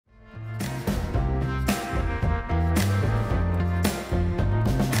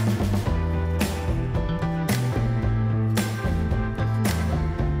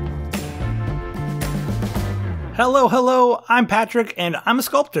Hello, I'm Patrick and I'm a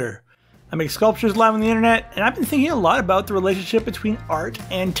sculptor. I make sculptures live on the internet, and I've been thinking a lot about the relationship between art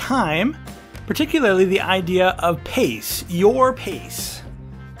and time, particularly the idea of pace, your pace.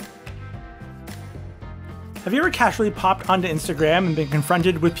 Have you ever casually popped onto Instagram and been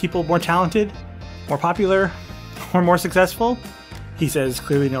confronted with people more talented, more popular, or more successful? He says,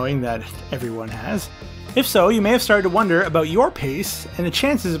 clearly knowing that everyone has. If so, you may have started to wonder about your pace and the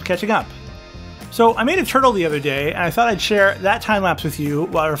chances of catching up. So I made a turtle the other day, and I thought I'd share that time lapse with you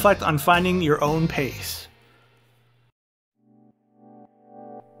while I reflect on finding your own pace.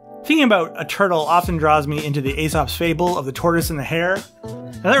 Thinking about a turtle often draws me into the Aesop's fable of the tortoise and the hare.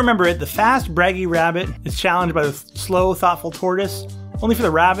 As I remember it, the fast, braggy rabbit is challenged by the slow, thoughtful tortoise, only for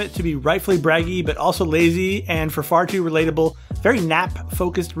the rabbit to be rightfully braggy but also lazy and for far too relatable, very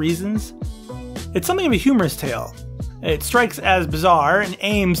nap-focused reasons. It's something of a humorous tale. It strikes as bizarre and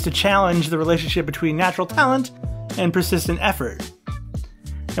aims to challenge the relationship between natural talent and persistent effort.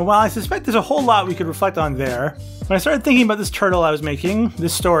 And while I suspect there's a whole lot we could reflect on there, when I started thinking about this turtle I was making,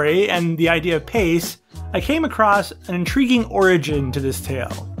 this story, and the idea of pace, I came across an intriguing origin to this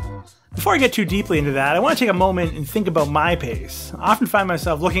tale. Before I get too deeply into that, I want to take a moment and think about my pace. I often find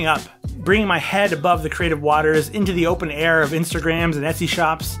myself looking up, bringing my head above the creative waters into the open air of Instagrams and Etsy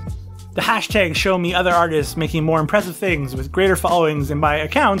shops. The hashtags show me other artists making more impressive things with greater followings and by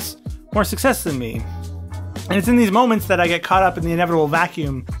accounts, more success than me. And it's in these moments that I get caught up in the inevitable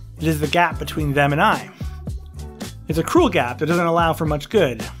vacuum that is the gap between them and I. It's a cruel gap that doesn't allow for much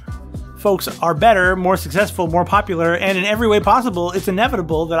good. Folks are better, more successful, more popular, and in every way possible, it's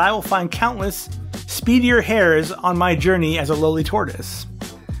inevitable that I will find countless speedier hares on my journey as a lowly tortoise.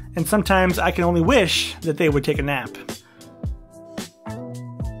 And sometimes I can only wish that they would take a nap.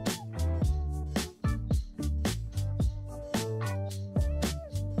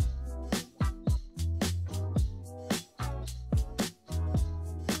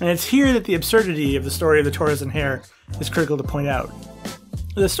 And it's here that the absurdity of the story of the tortoise and hare is critical to point out.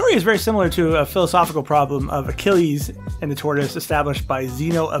 The story is very similar to a philosophical problem of Achilles and the tortoise established by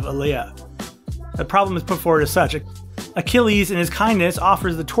Zeno of Elea. The problem is put forward as such. Achilles, in his kindness,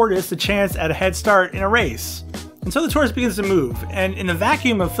 offers the tortoise a chance at a head start in a race. And so the tortoise begins to move, and in the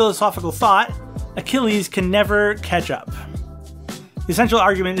vacuum of philosophical thought, Achilles can never catch up. The essential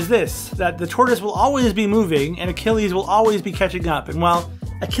argument is this, that the tortoise will always be moving and Achilles will always be catching up. And while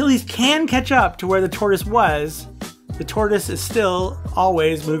Achilles can catch up to where the tortoise was, the tortoise is still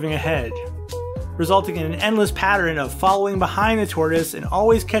always moving ahead, resulting in an endless pattern of following behind the tortoise and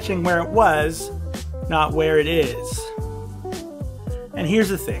always catching where it was, not where it is. And here's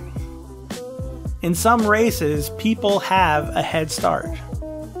the thing. In some races, people have a head start.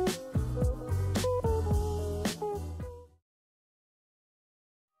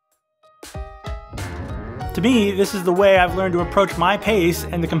 To me, this is the way I've learned to approach my pace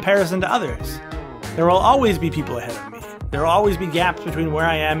and the comparison to others. There will always be people ahead of me. There will always be gaps between where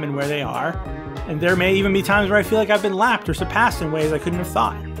I am and where they are. And there may even be times where I feel like I've been lapped or surpassed in ways I couldn't have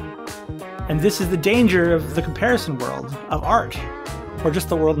thought. And this is the danger of the comparison world, of art, or just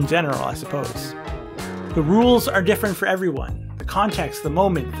the world in general, I suppose. The rules are different for everyone. The context, the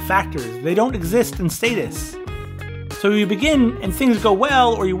moment, the factors, they don't exist in status. So you begin and things go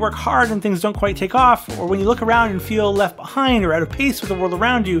well, or you work hard and things don't quite take off, or when you look around and feel left behind or out of pace with the world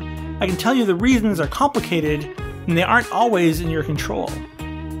around you, I can tell you the reasons are complicated and they aren't always in your control.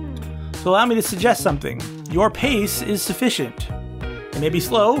 So allow me to suggest something. Your pace is sufficient. It may be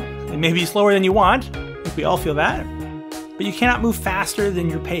slow, it may be slower than you want, I think we all feel that, but you cannot move faster than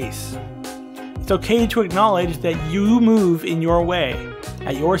your pace. It's okay to acknowledge that you move in your way,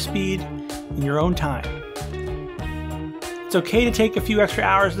 at your speed, in your own time. It's okay to take a few extra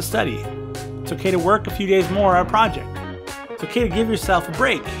hours to study. It's okay to work a few days more on a project. It's okay to give yourself a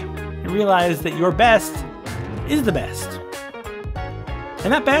break and realize that your best is the best.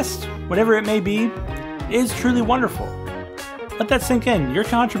 And that best, whatever it may be, is truly wonderful. Let that sink in. Your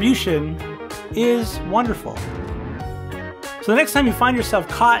contribution is wonderful. So the next time you find yourself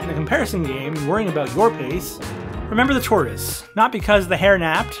caught in a comparison game and worrying about your pace, remember the tortoise. Not because the hare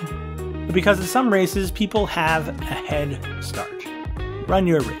napped, but because in some races, people have a head start. Run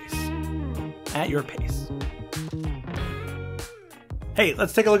your race at your pace. Hey,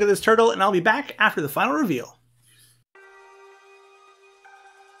 let's take a look at this turtle, and I'll be back after the final reveal.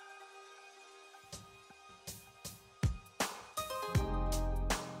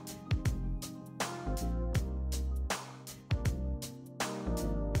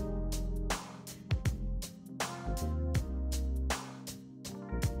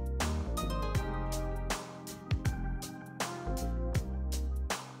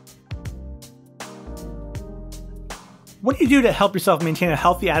 What do you do to help yourself maintain a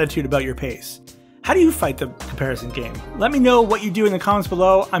healthy attitude about your pace? How do you fight the comparison game? Let me know what you do in the comments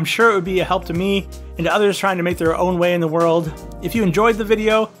below. I'm sure it would be a help to me and to others trying to make their own way in the world. If you enjoyed the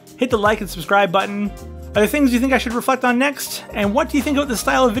video, hit the like and subscribe button. Are there things you think I should reflect on next? And what do you think about this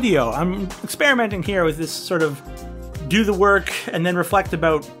style of video? I'm experimenting here with this sort of do the work and then reflect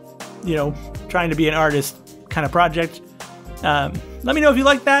about, you know, trying to be an artist kind of project. Let me know if you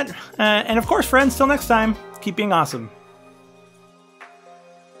like that. And of course, friends, till next time, keep being awesome.